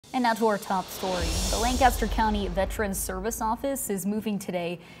And now to our top story. The Lancaster County Veterans Service Office is moving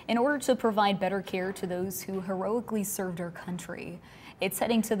today in order to provide better care to those who heroically served our country. It's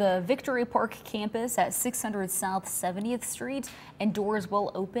heading to the Victory Park campus at 600 South 70th Street, and doors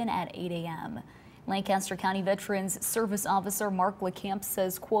will open at 8 a.m. Lancaster County Veterans Service Officer Mark LeCamp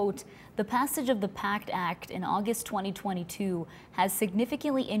says, quote, "The passage of the PACT Act in August 2022 has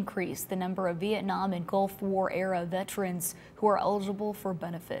significantly increased the number of Vietnam and Gulf War era veterans who are eligible for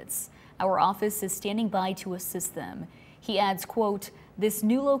benefits. Our office is standing by to assist them." He adds, quote, "This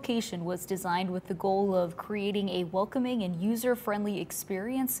new location was designed with the goal of creating a welcoming and user-friendly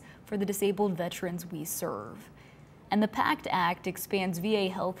experience for the disabled veterans we serve." And the PACT Act expands VA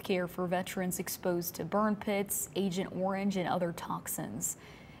health care for veterans exposed to burn pits, Agent Orange, and other toxins.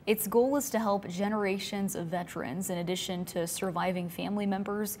 Its goal is to help generations of veterans, in addition to surviving family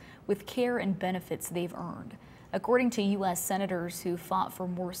members, with care and benefits they've earned. According to U.S. senators who fought for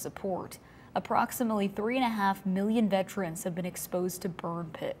more support, approximately 3.5 million veterans have been exposed to burn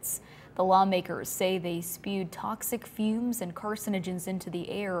pits. The lawmakers say they spewed toxic fumes and carcinogens into the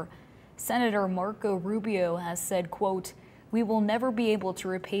air. Senator Marco Rubio has said, quote, "We will never be able to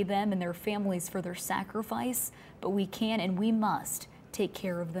repay them and their families for their sacrifice, but we can and we must take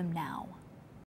care of them now."